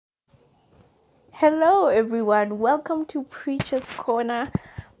Hello, everyone. Welcome to Preacher's Corner.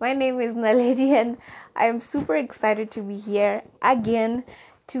 My name is Naledi, and I am super excited to be here again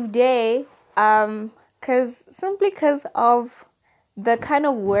today. Because of the kind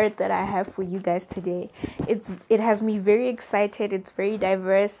of word that I have for you guys today. It has me very excited. It's very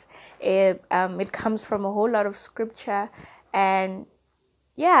diverse. It comes from a whole lot of scripture, and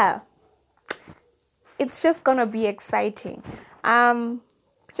yeah, it's just gonna be exciting.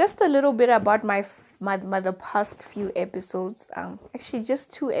 Just a little bit about my the past few episodes. Actually,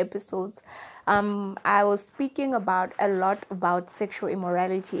 just 2 episodes. I was speaking about a lot about sexual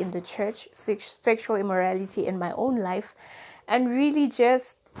immorality in the church, sexual immorality in my own life, and really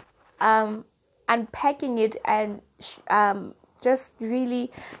just unpacking it and just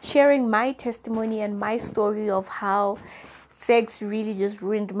really sharing my testimony and my story of how sex really just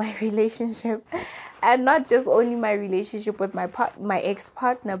ruined my relationship, and not just only my relationship with my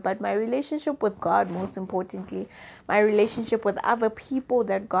ex-partner, but my relationship with God, most importantly, my relationship with other people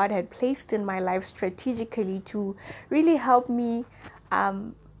that God had placed in my life strategically to really help me.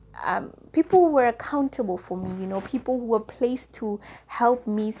 People who were accountable for me, people who were placed to help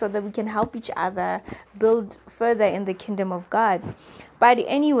me so that we can help each other build further in the kingdom of God. But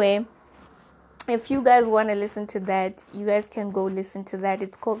anyway, if you guys want to listen to that, you guys can go listen to that.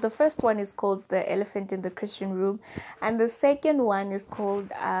 The first one is called The Elephant in the Christian Room, and the second one is called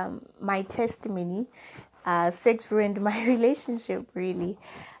My Testimony. Sex ruined my relationship, really.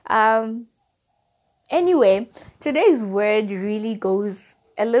 Anyway, today's word really goes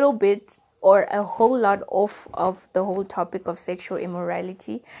a little bit or a whole lot off of the whole topic of sexual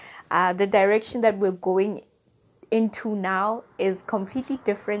immorality. The direction that we're going into now is completely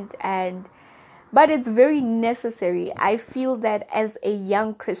different, but it's very necessary. I feel that as a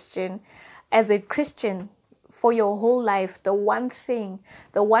young Christian, as a Christian for your whole life, the one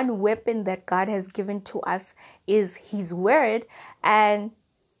weapon that God has given to us is His Word, and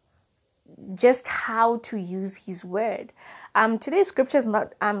just how to use His Word. Today's scripture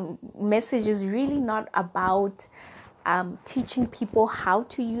message is really not about teaching people how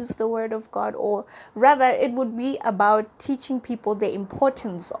to use the Word of God, or rather it would be about teaching people the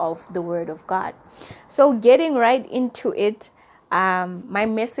importance of the Word of God. So getting right into it, my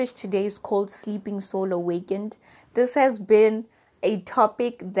message today is called Sleeping Soul Awakened. This has been a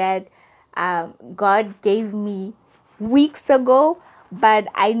topic that God gave me weeks ago, but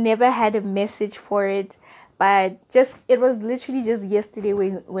I never had a message for it. But it was literally just yesterday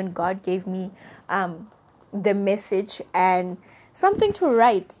when God gave me the message and something to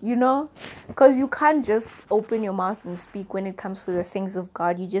write, because you can't just open your mouth and speak when it comes to the things of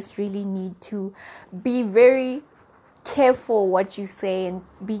God. You just really need to be very careful what you say and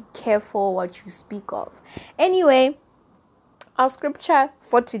be careful what you speak of. Anyway, our first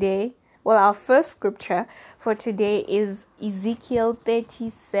scripture for today is Ezekiel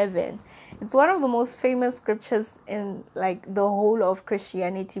 37. It's one of the most famous scriptures in the whole of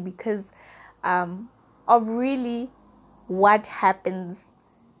Christianity because of really what happens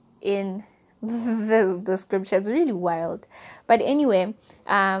in the scripture. It's really wild. But anyway,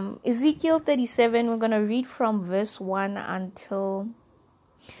 Ezekiel 37, we're going to read from verse 1 until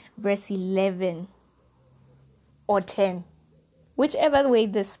verse 11 or 10. Whichever way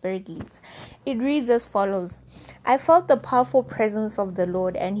the Spirit leads. It reads as follows. I felt the powerful presence of the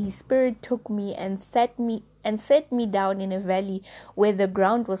Lord, and His Spirit took me and set me down in a valley where the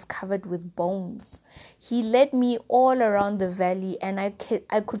ground was covered with bones. He led me all around the valley, and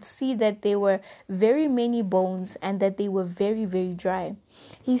I could see that there were very many bones and that they were very, very dry.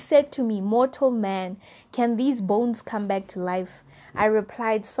 He said to me, "Mortal man, can these bones come back to life?" I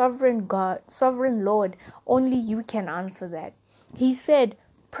replied, "Sovereign God, Sovereign Lord, only you can answer that." He said,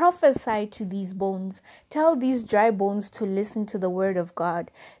 "Prophesy to these bones. Tell these dry bones to listen to the word of God,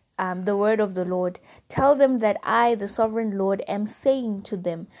 the word of the Lord. Tell them that I, the Sovereign Lord, am saying to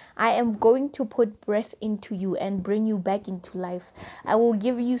them, I am going to put breath into you and bring you back into life. I will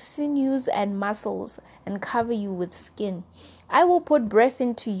give you sinews and muscles and cover you with skin. I will put breath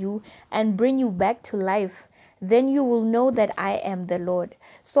into you and bring you back to life. Then you will know that I am the Lord."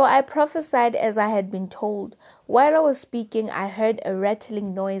 So I prophesied as I had been told. While I was speaking, I heard a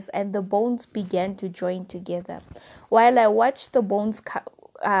rattling noise, and the bones began to join together. While I watched, the bones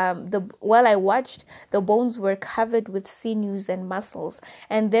were covered with sinews and muscles,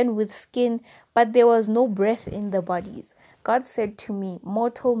 and then with skin, but there was no breath in the bodies. God said to me,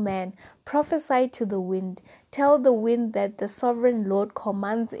 "Mortal man, prophesy to the wind. Tell the wind that the Sovereign Lord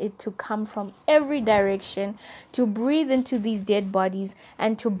commands it to come from every direction, to breathe into these dead bodies,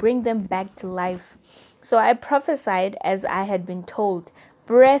 and to bring them back to life." So I prophesied as I had been told.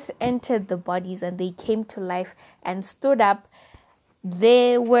 breath entered the bodies and they came to life and stood up,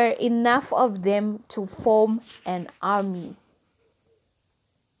 there were enough of them to form an army.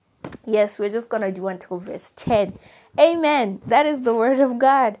 Yes, we're just going to do until verse 10. Amen. That is the word of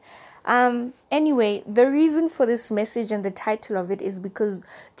God. Anyway, the reason for this message and the title of it is because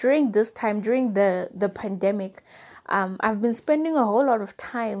during this time, during the pandemic, I've been spending a whole lot of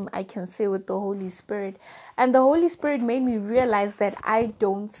time, I can say, with the Holy Spirit. And the Holy Spirit made me realize that I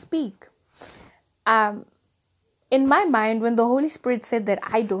don't speak. In my mind, when the Holy Spirit said that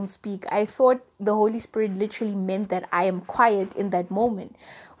I don't speak, I thought the Holy Spirit literally meant that I am quiet in that moment,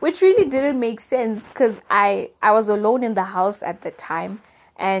 which really didn't make sense because I was alone in the house at the time,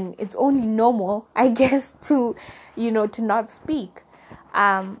 and it's only normal, I guess, to not speak.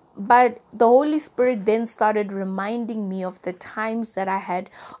 But the Holy Spirit then started reminding me of the times that I had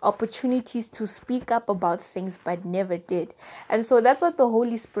opportunities to speak up about things but never did. And so that's what the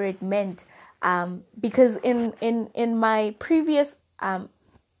Holy Spirit meant. Because in my previous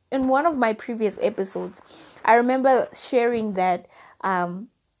in one of my previous episodes, I remember sharing that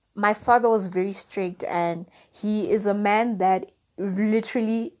my father was very strict, and he is a man that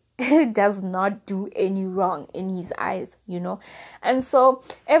literally does not do any wrong in his eyes, and so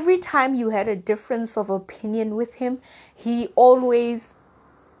every time you had a difference of opinion with him, he always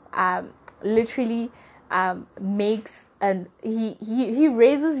literally makes, and he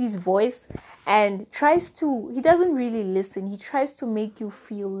raises his voice and he doesn't really listen. He tries to make you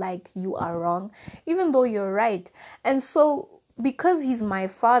feel like you are wrong, even though you're right. And so because he's my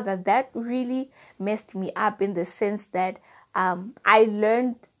father, that really messed me up in the sense that I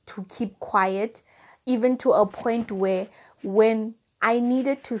learned to keep quiet, even to a point where when I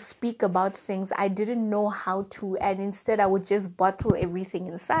needed to speak about things, I didn't know how to, and instead I would just bottle everything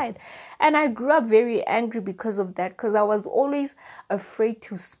inside. And I grew up very angry because of that, because I was always afraid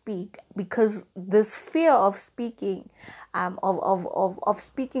to speak, because this fear of speaking, of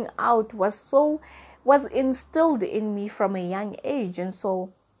speaking out was instilled in me from a young age. And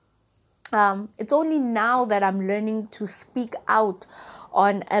so it's only now that I'm learning to speak out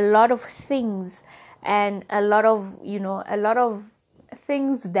on a lot of things, and a lot of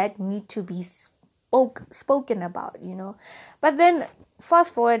things that need to be spoken about, But then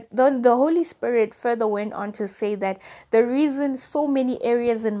fast forward, the Holy Spirit further went on to say that the reason so many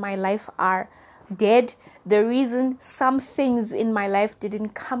areas in my life are dead, the reason some things in my life didn't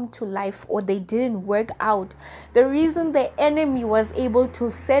come to life or they didn't work out, the reason the enemy was able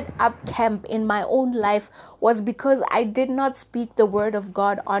to set up camp in my own life was because I did not speak the word of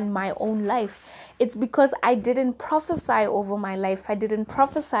God on my own life. It's because I didn't prophesy over my life. I didn't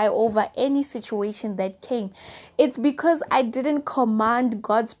prophesy over any situation that came. It's because I didn't command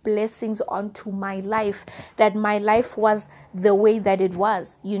God's blessings onto my life that my life was the way that it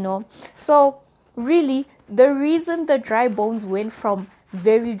was, So really, the reason the dry bones went from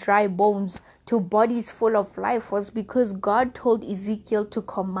very dry bones to bodies full of life was because God told Ezekiel to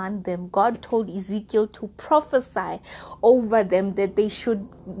command them. God told Ezekiel to prophesy over them that they should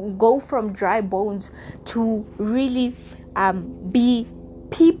go from dry bones to really be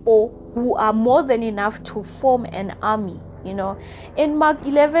people who are more than enough to form an army. In Mark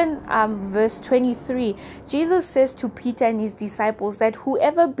 11 verse 23, Jesus says to Peter and his disciples that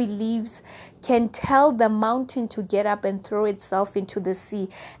whoever believes can tell the mountain to get up and throw itself into the sea.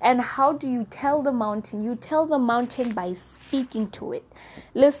 And how do you tell the mountain? You tell the mountain by speaking to it.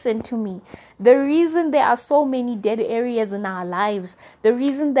 Listen to me. The reason there are so many dead areas in our lives, the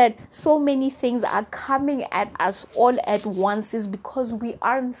reason that so many things are coming at us all at once is because we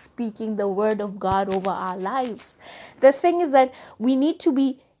aren't speaking the word of God over our lives. The thing is that we need to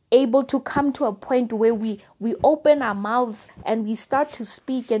be able to come to a point where we open our mouths and we start to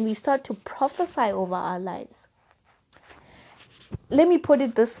speak and we start to prophesy over our lives. Let me put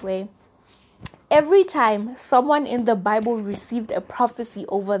it this way. Every time someone in the Bible received a prophecy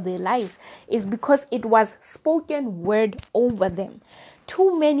over their lives is because it was spoken word over them.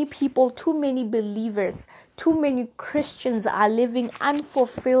 Too many people, too many believers, too many Christians are living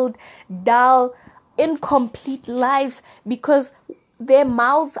unfulfilled, dull, incomplete lives because their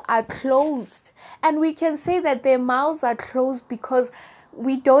mouths are closed. And we can say that their mouths are closed because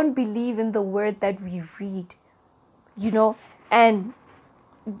we don't believe in the word that we read, and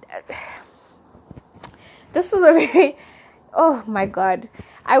this is a very, oh my God,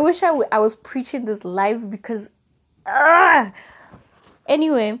 I wish I was preaching this live because,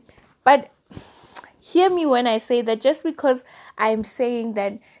 anyway, but hear me when I say that just because I'm saying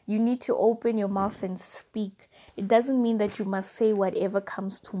that you need to open your mouth and speak, It doesn't mean that you must say whatever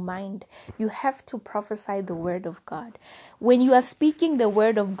comes to mind. You have to prophesy the word of God. When you are speaking the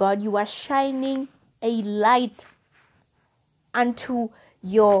word of God, you are shining a light unto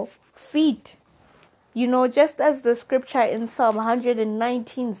your feet. Just as the scripture in Psalm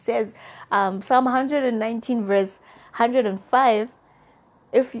 119 says, Psalm 119 verse 105,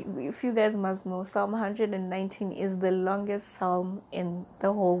 if you guys must know, Psalm 119 is the longest psalm in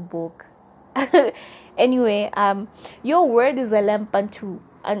the whole book. Anyway, your word is a lamp unto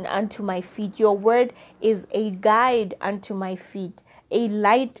my feet. Your word is a guide unto my feet, a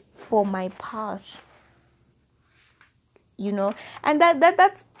light for my path. And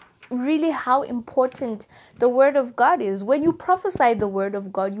that's really how important the word of God is. When you prophesy the word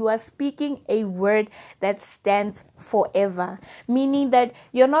of God, you are speaking a word that stands forever, meaning that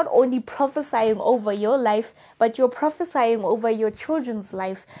you're not only prophesying over your life, but you're prophesying over your children's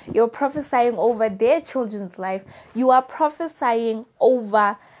life. You're prophesying over their children's life. You are prophesying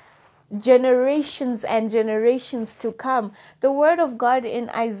over generations and generations to come. The word of God in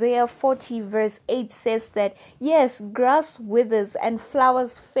Isaiah 40 verse 8 says that, yes, grass withers and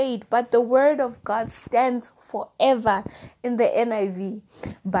flowers fade, but the word of God stands forever. In the NIV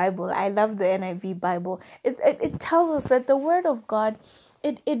Bible, I love the NIV Bible. It tells us that the word of God,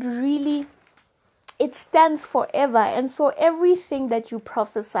 it stands forever. And so everything that you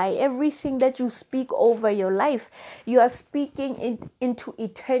prophesy, everything that you speak over your life, you are speaking into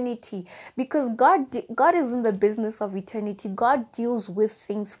eternity, because God is in the business of eternity. God deals with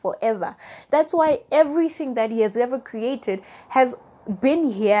things forever. That's why everything that he has ever created has been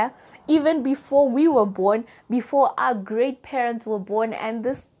here even before we were born, before our great parents were born, and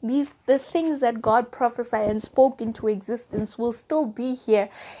the things that God prophesied and spoke into existence will still be here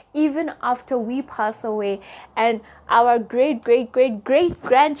even after we pass away and our great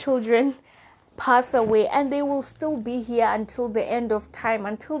grandchildren pass away, and they will still be here until the end of time,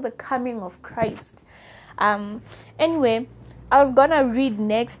 until the coming of Christ. Anyway, I was gonna read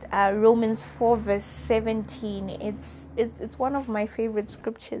next Romans 4 verse 17. It's one of my favorite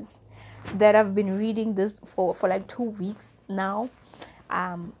scriptures that I've been reading this for like 2 weeks now.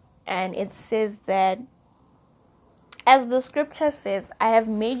 And it says that, as the scripture says, I have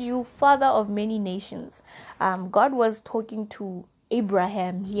made you father of many nations. God was talking to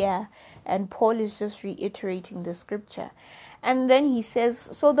Abraham here, and Paul is just reiterating the scripture. And then he says,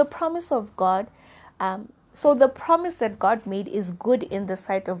 so the promise that God made is good in the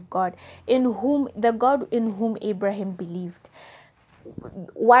sight of God, in whom Abraham believed.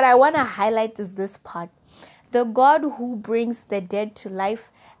 What I want to highlight is this part. The God who brings the dead to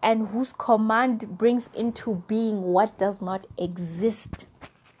life and whose command brings into being what does not exist.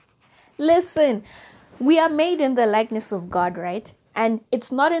 Listen, we are made in the likeness of God, right? And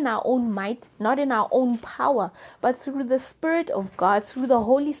it's not in our own might, not in our own power, but through the Spirit of God, through the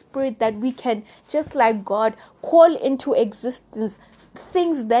Holy Spirit, that we can, just like God, call into existence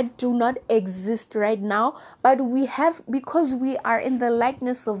things that do not exist right now, but because we are in the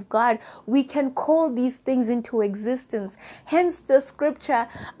likeness of God, we can call these things into existence. Hence the scripture,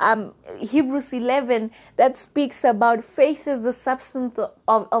 Hebrews 11, that speaks about faith is the substance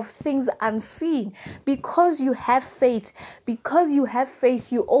of things unseen. Because you have faith,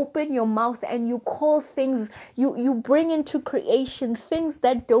 you open your mouth and you call things, you bring into creation things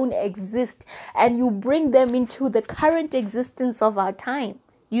that don't exist, and you bring them into the current existence of our time,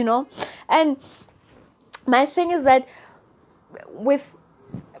 And my thing is that with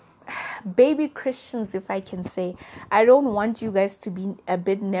baby Christians, if I can say, I don't want you guys to be a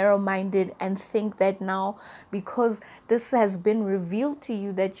bit narrow-minded and think that now, because this has been revealed to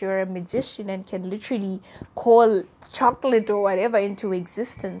you, that you're a magician and can literally call chocolate or whatever into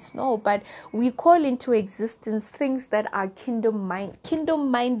existence. No, but we call into existence things that are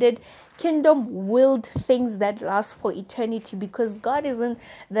kingdom-minded, kingdom-willed things that last for eternity, because God is in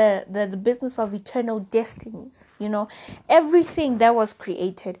the business of eternal destinies. Everything that was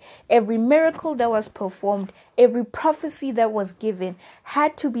created, every miracle that was performed, every prophecy that was given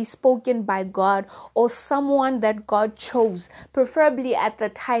had to be spoken by God or someone that God chose, preferably at the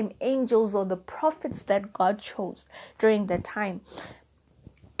time angels or the prophets that God chose during the time.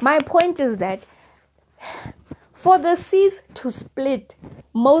 My point is that for the seas to split,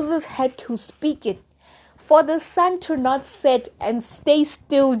 Moses had to speak it. For the sun to not set and stay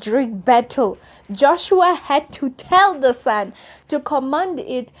still during battle, Joshua had to tell the sun, to command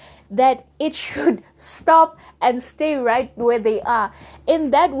it, that it should stop and stay right where they are.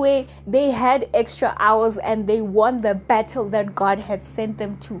 In that way, they had extra hours and they won the battle that God had sent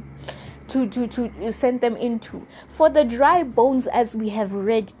them to. to send them into. For the dry bones, as we have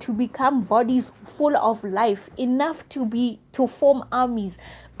read, to become bodies full of life, enough to form armies,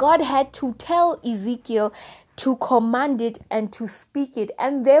 God had to tell Ezekiel to command it and to speak it.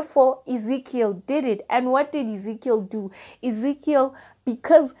 And therefore Ezekiel did it. And what did Ezekiel do? Ezekiel,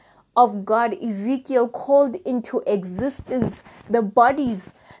 because of God, Ezekiel called into existence the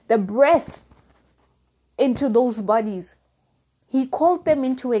bodies, the breath into those bodies. He called them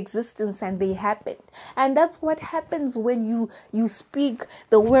into existence and they happened. And that's what happens when you speak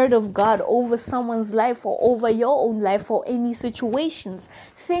the word of God over someone's life or over your own life or any situations.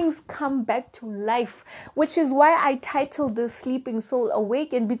 Things come back to life, which is why I titled this Sleeping Soul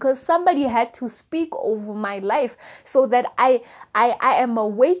Awakened, because somebody had to speak over my life so that I am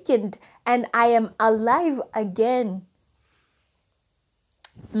awakened and I am alive again.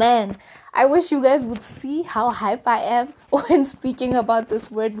 Man, I wish you guys would see how hype I am when speaking about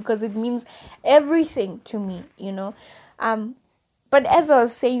this word, because it means everything to me, But as I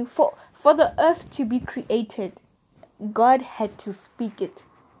was saying, for the earth to be created, God had to speak it.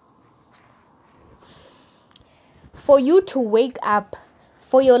 For you to wake up,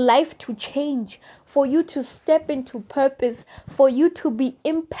 for your life to change, for you to step into purpose, for you to be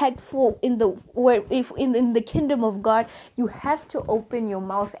impactful in the kingdom of God, you have to open your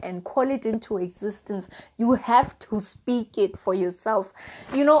mouth and call it into existence. You have to speak it for yourself.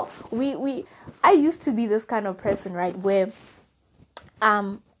 I used to be this kind of person, right, where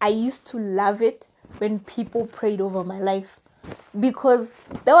I used to love it when people prayed over my life, because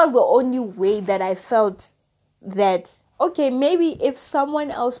that was the only way that I felt that, okay, maybe if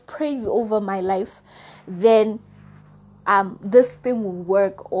someone else prays over my life, then this thing will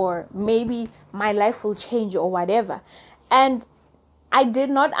work, or maybe my life will change or whatever. And I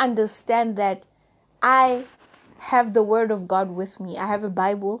did not understand that I have the word of God with me. I have a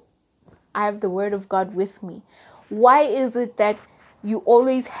Bible. I have the word of God with me. Why is it that you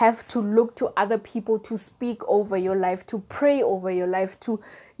always have to look to other people to speak over your life, to pray over your life, to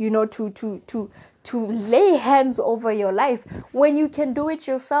lay hands over your life, when you can do it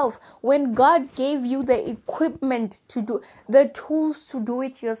yourself? When God gave you the equipment to do, the tools to do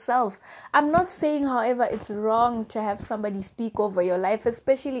it yourself. I'm not saying, however, it's wrong to have somebody speak over your life,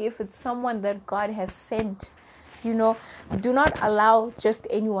 especially if it's someone that God has sent. Do not allow just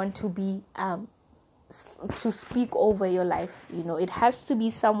anyone to be to speak over your life. It has to be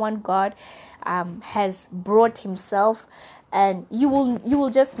someone God has brought himself, and you will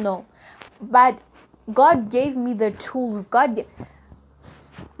just know. But God gave me the tools.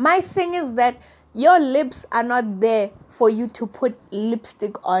 My thing is that your lips are not there for you to put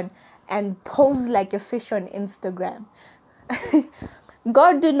lipstick on and pose like a fish on Instagram.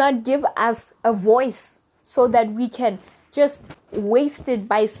 God did not give us a voice so that we can just waste it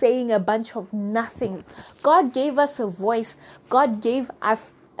by saying a bunch of nothings. God gave us a voice. God gave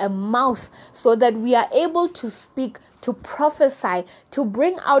us a mouth so that we are able to speak, to prophesy, to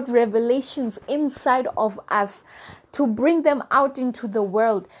bring out revelations inside of us, to bring them out into the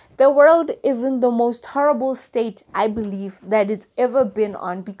world. The world is in the most horrible state, I believe, that it's ever been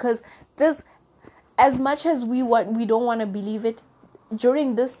on, because this, as much as we don't want to believe it,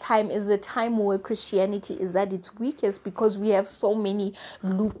 during this time is the time where Christianity is at its weakest, because we have so many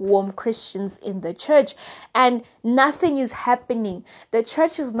lukewarm Christians in the church and nothing is happening. The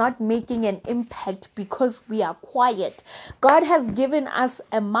church is not making an impact because we are quiet. God has given us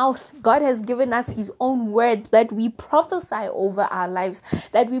a mouth. God has given us his own words that we prophesy over our lives,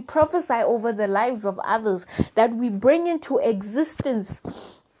 that we prophesy over the lives of others, that we bring into existence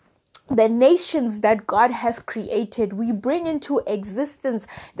the nations that God has created. We bring into existence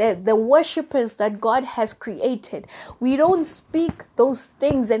the worshippers that God has created. We don't speak those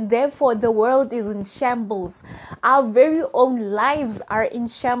things, and therefore the world is in shambles. Our very own lives are in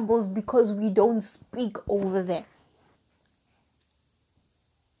shambles because we don't speak over them.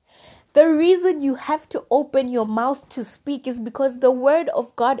 The reason you have to open your mouth to speak is because the word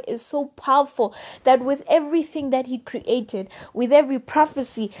of God is so powerful that with everything that he created, with every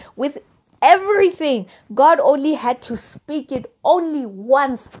prophecy, with everything, God only had to speak it only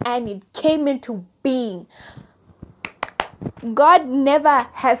once and it came into being. God never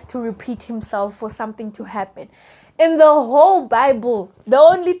has to repeat himself for something to happen. In the whole Bible, the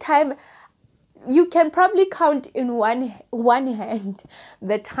only time you can probably count in one hand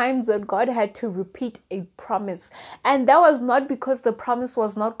the times that God had to repeat a promise. And that was not because the promise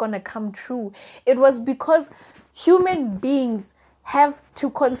was not going to come true. It was because human beings have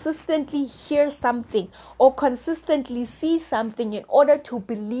to consistently hear something or consistently see something in order to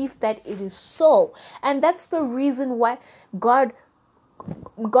believe that it is so. And that's the reason why God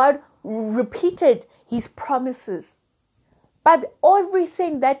God repeated his promises. But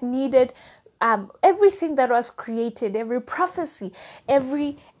everything that needed, everything that was created, every prophecy,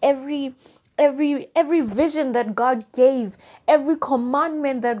 every vision that God gave, every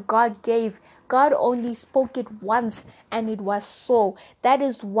commandment that God gave, God only spoke it once, and it was so. That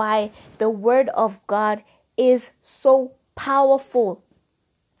is why the word of God is so powerful.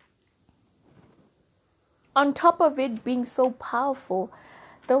 On top of it being so powerful,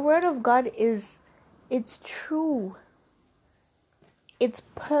 the word of God it's true. It's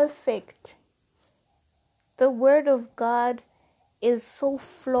perfect. The word of God is so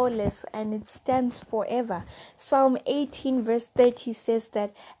flawless, and it stands forever. Psalm 18 verse 30 says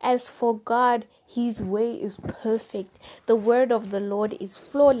that as for God, his way is perfect. The word of the Lord is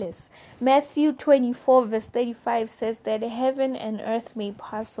flawless. Matthew 24 verse 35 says that heaven and earth may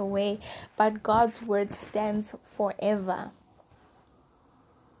pass away, but God's word stands forever.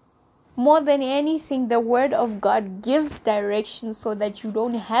 More than anything, the word of God gives direction so that you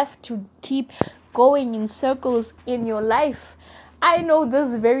don't have to keep going in circles in your life. I know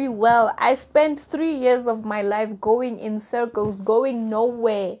this very well. I spent 3 years of my life going in circles, going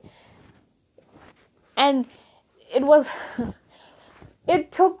nowhere. And it was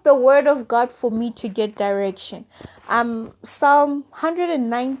it took the word of God for me to get direction. Psalm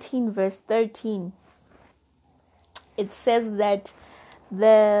 119 verse 13. It says that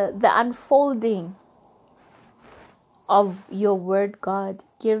the unfolding of your word, God,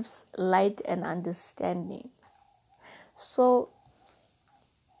 gives light and understanding. So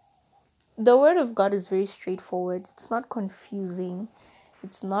the word of God is very straightforward. It's not confusing.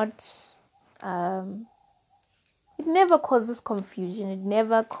 It's not it never causes confusion. It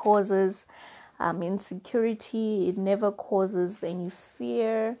never causes insecurity. It never causes any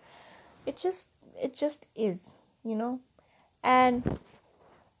fear. It just is, And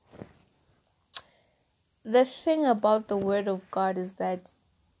the thing about the word of God is that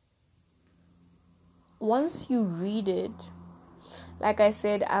once you read it, like I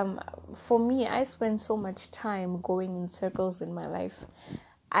said, for me, I spend so much time going in circles in my life.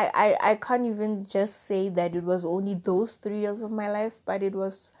 I can't even just say that it was only those 3 years of my life, but it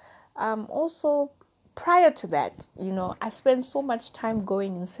was also prior to that. I spent so much time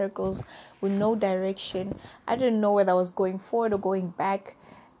going in circles with no direction. I didn't know whether I was going forward or going back.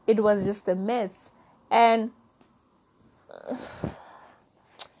 It was just a mess. And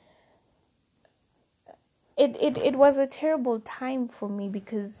it was a terrible time for me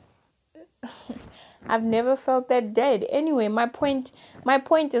because I've never felt that dead. Anyway, my point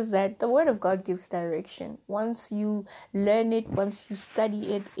is that the word of God gives direction. Once you learn it, once you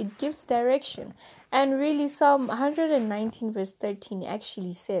study it, it gives direction. And really, Psalm 119 verse 13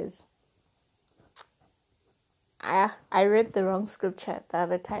 actually says, I read the wrong scripture the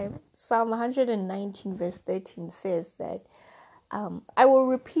other time. Psalm 119 verse 13 says that I will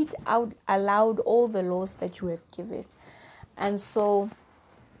repeat out aloud all the laws that you have given. And so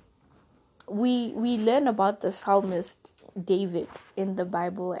we learn about the psalmist David in the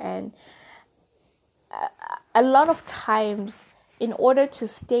Bible, and a lot of times, in order to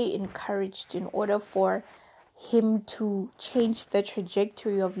stay encouraged, in order for him to change the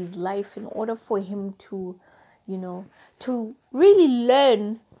trajectory of his life, in order for him to to really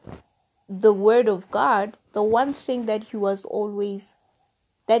learn the word of God, the one thing that he always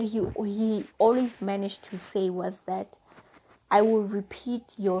managed to say was that I will repeat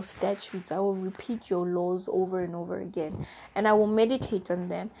your statutes, I will repeat your laws over and over again, and I will meditate on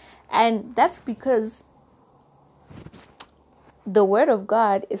them. And that's because the word of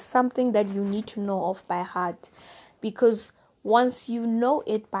God is something that you need to know of by heart, because once you know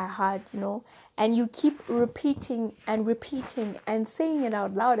it by heart, and you keep repeating and repeating and saying it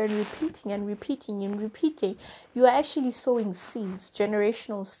out loud and repeating and repeating and repeating, you are actually sowing seeds,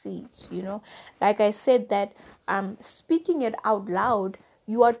 generational seeds, Like I said, that speaking it out loud,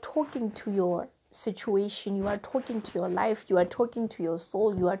 you are talking to your situation, you are talking to your life, you are talking to your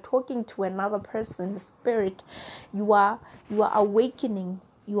soul, you are talking to another person's spirit. You are awakening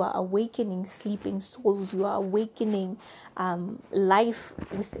sleeping souls. You are awakening life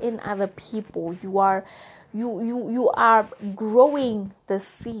within other people. You are growing the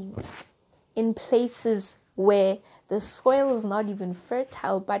seeds in places where the soil is not even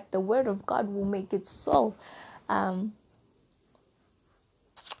fertile, but the word of God will make it so. I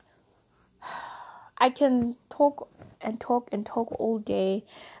can talk all day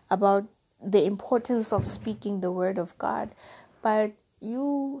about the importance of speaking the word of God, but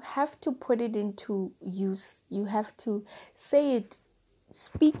you have to put it into use. You have to say it,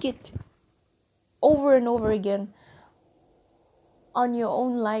 speak it over and over again. on your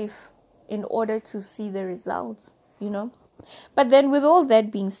own life in order to see the results, But then with all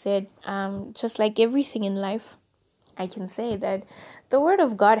that being said, just like everything in life, I can say that the word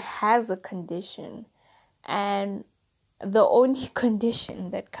of God has a condition, and the only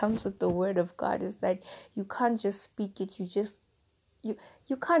condition that comes with the word of God is that you can't just speak it.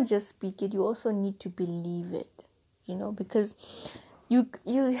 You can't just speak it. You also need to believe it, because you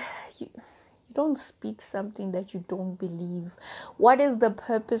don't speak something that you don't believe. What is the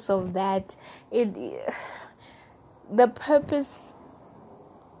purpose of that? The purpose,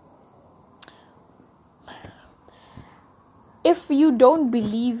 if you don't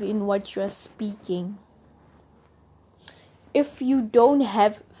believe in what you're speaking, if you don't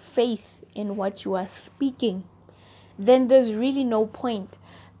have faith in what you are speaking, then there's really no point.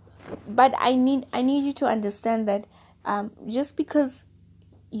 But I need you to understand that just because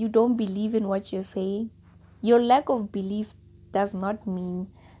you don't believe in what you're saying, your lack of belief does not mean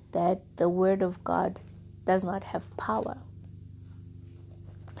that the word of God does not have power.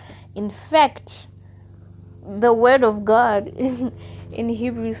 In fact, the word of God in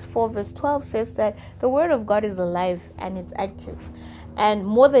Hebrews 4 verse 12 says that the word of God is alive and it's active. And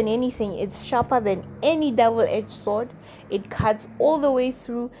more than anything, it's sharper than any double-edged sword. It cuts all the way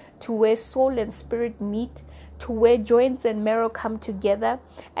through to where soul and spirit meet, to where joints and marrow come together,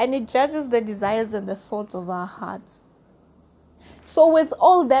 and it judges the desires and the thoughts of our hearts. So with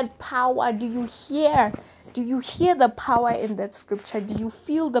all that power, do you hear the power in that scripture? Do you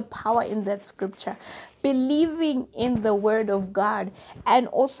feel the power in that scripture? Believing in the word of God and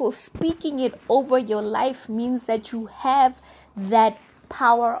also speaking it over your life means that you have that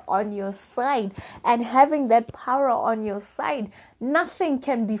power on your side. And having that power on your side, nothing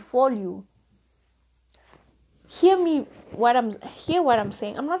can befall you. Hear what I'm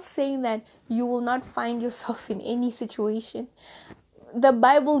saying. I'm not saying that you will not find yourself in any situation. The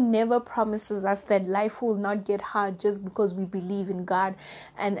Bible never promises us that life will not get hard just because we believe in God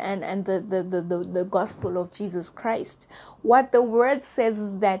and the gospel of Jesus Christ. What the word says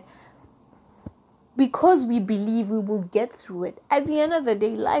is that because we believe, we will get through it. At the end of the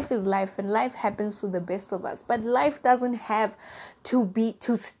day, life is life, and life happens to the best of us. But life doesn't have to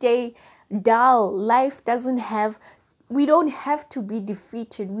stay dull. Life doesn't have. We don't have to be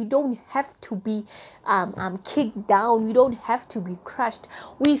defeated. We don't have to be kicked down. We don't have to be crushed.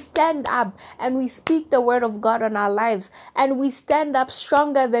 We stand up and we speak the word of God on our lives, and we stand up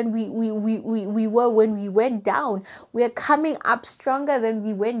stronger than we were when we went down. We are coming up stronger than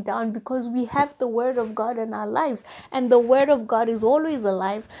we went down because we have the word of God in our lives, and the word of God is always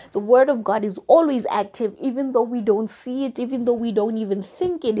alive. The word of God is always active, even though we don't see it, even though we don't even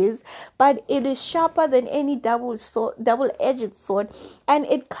think it is, but it is sharper than any double-edged sword, and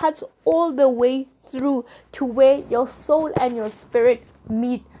it cuts all the way through to where your soul and your spirit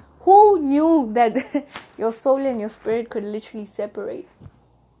meet. Who knew that your soul and your spirit could literally separate?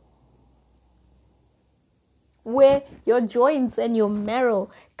 Where your joints and your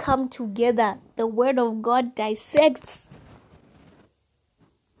marrow come together, the word of God dissects.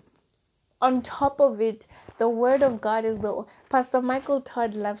 On top of it, the word of God is Pastor Michael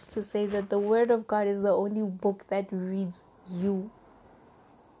Todd loves to say that the word of God is the only book that reads you.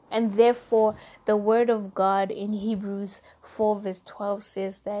 And therefore, the word of God in Hebrews 4 verse 12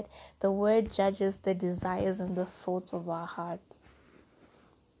 says that the word judges the desires and the thoughts of our heart.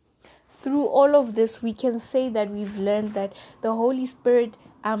 Through all of this, we can say that we've learned that the Holy Spirit,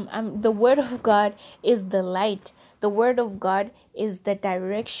 the word of God is the light. The word of God is the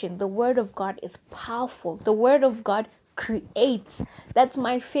direction. The word of God is powerful. The word of God creates. That's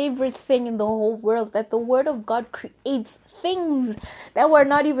my favorite thing in the whole world, that the word of God creates things that were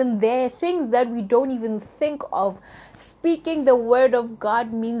not even there, things that we don't even think of. Speaking the word of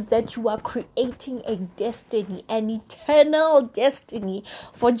God means that you are creating a destiny, an eternal destiny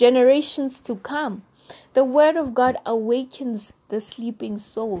for generations to come. The word of God awakens the sleeping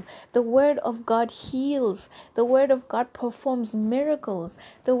soul. The word of God heals. The word of God performs miracles.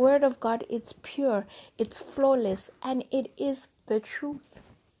 The word of God, it's pure, it's flawless, and it is the truth.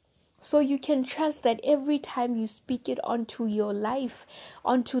 So you can trust that every time you speak it onto your life,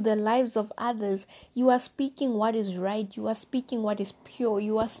 onto the lives of others, you are speaking what is right. You are speaking what is pure.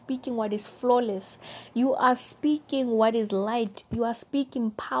 You are speaking what is flawless. You are speaking what is light. You are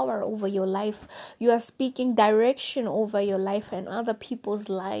speaking power over your life. You are speaking direction over your life and other people's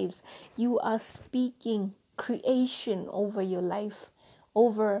lives. You are speaking creation over your life,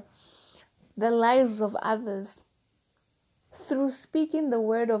 over the lives of others. Through speaking the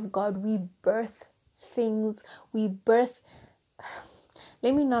word of God, we birth things. Let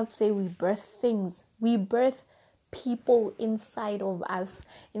me not say we birth things. We birth people inside of us,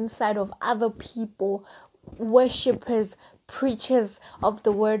 inside of other people, worshippers, preachers of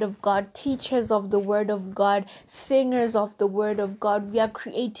the word of God, teachers of the word of God, singers of the word of God. We are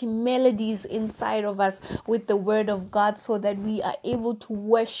creating melodies inside of us with the word of God, so that we are able to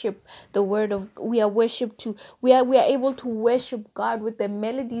worship the word of we are able to worship God with the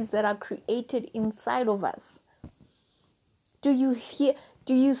melodies that are created inside of us. Do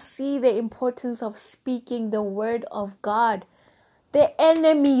you see the importance of speaking the word of God? The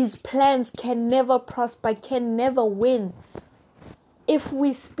enemy's plans can never prosper, can never win. If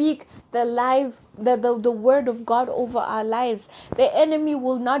we speak the word of God over our lives, the enemy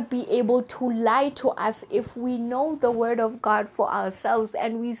will not be able to lie to us if we know the word of God for ourselves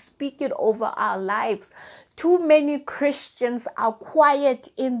and we speak it over our lives. Too many Christians are quiet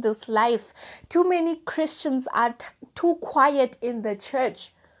in this life. Too many Christians are too quiet in the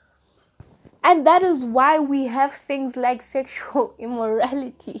church. And that is why we have things like sexual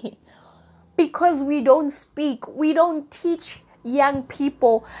immorality. Because we don't speak, we don't teach young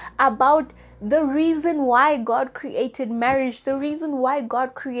people about the reason why God created marriage, the reason why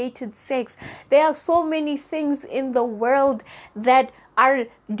God created sex. There are so many things in the world that are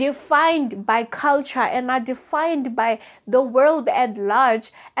defined by culture and are defined by the world at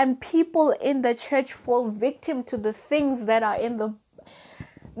large, and people in the church fall victim to the things that are in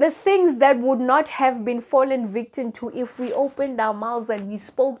the things that would not have been fallen victim to if we opened our mouths and we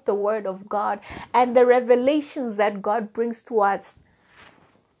spoke the word of God and the revelations that God brings to us.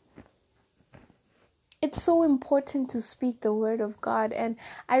 It's so important to speak the word of God, and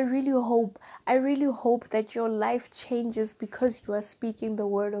I really hope that your life changes because you are speaking the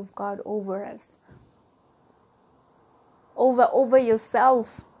word of God over us, over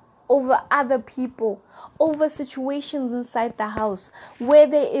yourself, over other people, over situations inside the house. Where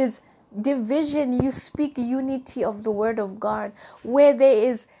there is division, you speak unity of the word of God. Where there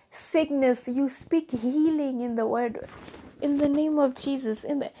is sickness, you speak healing in the word, in the name of Jesus,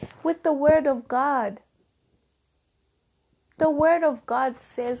 with the word of God. The word of God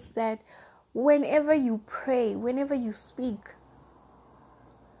says that whenever you pray, whenever you speak,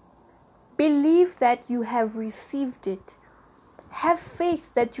 believe that you have received it. Have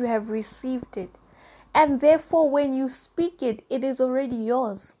faith that you have received it. And therefore, when you speak it, it is already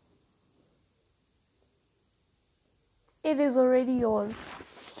yours. It is already yours.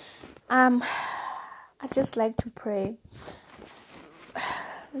 I just like to pray.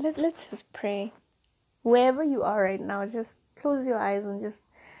 Let's just pray. Wherever you are right now, just close your eyes and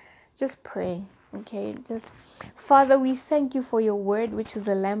just pray. Okay, Father, we thank you for your word, which is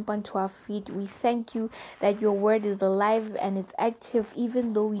a lamp unto our feet. We thank you that your word is alive and it's active,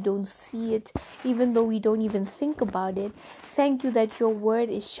 even though we don't see it, even though we don't even think about it. Thank you that your word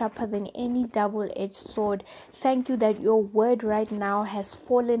is sharper than any double-edged sword. Thank you that your word right now has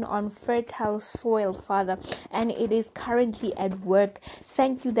fallen on fertile soil, Father, and it is currently at work.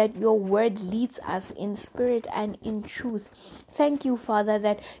 Thank you that your word leads us in spirit and in truth. Thank you, Father,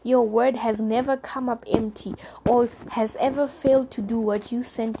 that your word has never come up empty or has ever failed to do what you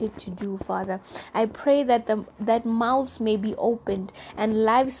sent it to do, Father. I pray that that mouths may be opened and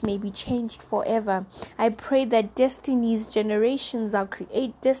lives may be changed forever. I pray that destinies and generations are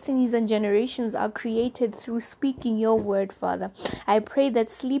created through speaking your word, Father. I pray that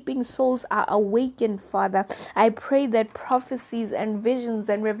sleeping souls are awakened, Father. I pray that prophecies and visions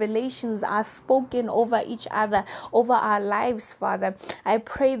and revelations are spoken over each other, over our lives, Father. I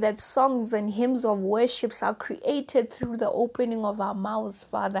pray that songs and hymns of worships are created through the opening of our mouths,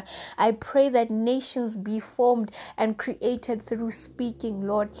 Father. I pray that nations be formed and created through speaking,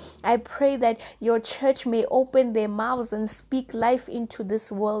 Lord. I pray that your church may open their mouths and speak life into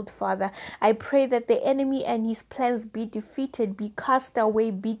this world, Father. I pray that the enemy and his plans be defeated, be cast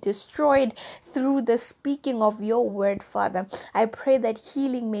away, be destroyed through the speaking of your word, Father. I pray that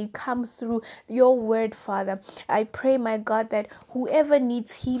healing may come through your word, Father. I pray, my God, that whoever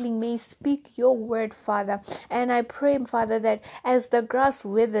needs healing may speak your word, Father. And I pray, Father, that as the grass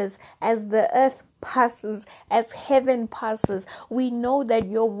withers, as the earth passes, as heaven passes, we know that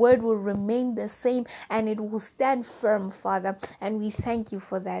your word will remain the same and it will stand firm, Father. And we thank you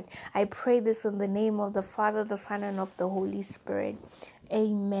for that. I pray this in the name of the Father, the Son, and of the Holy Spirit.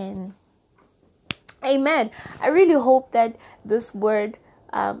 Amen. Amen. I really hope that this word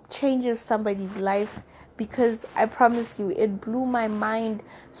changes somebody's life, because I promise you, it blew my mind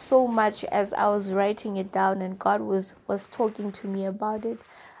so much as I was writing it down and God was talking to me about it.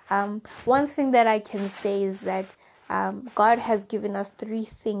 One thing that I can say is that God has given us three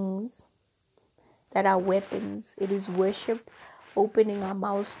things that are weapons. It is worship, opening our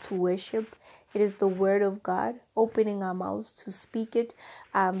mouths to worship. It is the word of God, opening our mouths to speak it.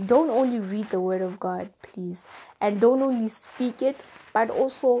 Don't only read the word of God, please. And don't only speak it, but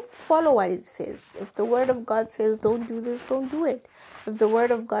also follow what it says. If the word of God says, don't do this, don't do it. If the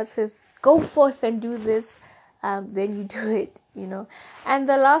word of God says, go forth and do this, then you do it, And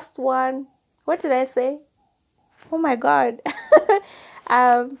the last one, what did I say? Oh my God.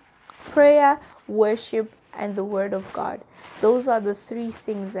 Prayer, worship, and the word of God. Those are the three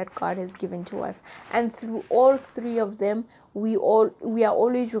things that God has given to us. And through all three of them, we are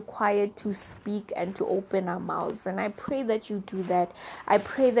always required to speak and to open our mouths. And I pray that you do that. I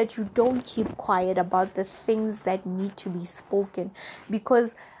pray that you don't keep quiet about the things that need to be spoken,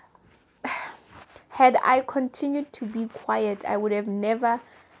 because had I continued to be quiet, I would have never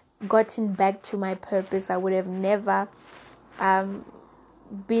gotten back to my purpose. I would have never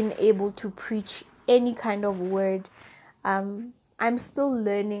been able to preach any kind of word. I'm still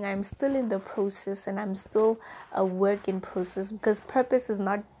learning. I'm still in the process, and I'm still a work in process, because purpose is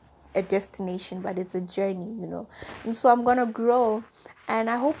not a destination, but it's a journey, And so I'm gonna grow, and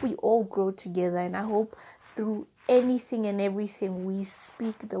I hope we all grow together, and I hope through anything and everything we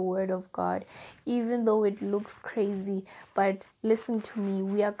speak the word of God, even though it looks crazy. But listen to me,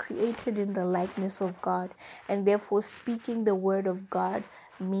 we are created in the likeness of God, and therefore speaking the word of God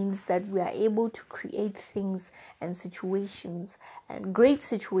means that we are able to create things and situations, and great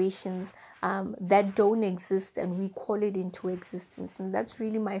situations that don't exist, and we call it into existence. And that's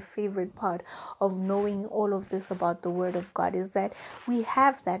really my favorite part of knowing all of this about the word of God, is that we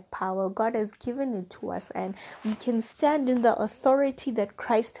have that power. God has given it to us, and we can stand in the authority that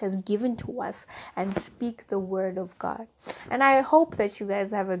Christ has given to us and speak the word of God. And I hope that you guys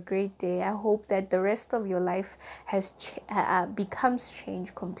have a great day. I hope that the rest of your life has becomes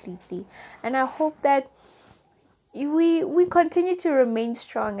changed completely, and I hope that we continue to remain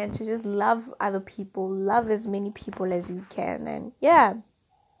strong and to just love other people, love as many people as you can. And yeah,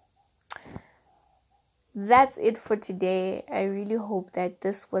 that's it for today. I really hope that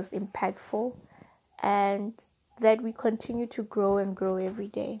this was impactful, and that we continue to grow and grow every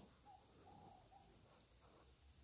day.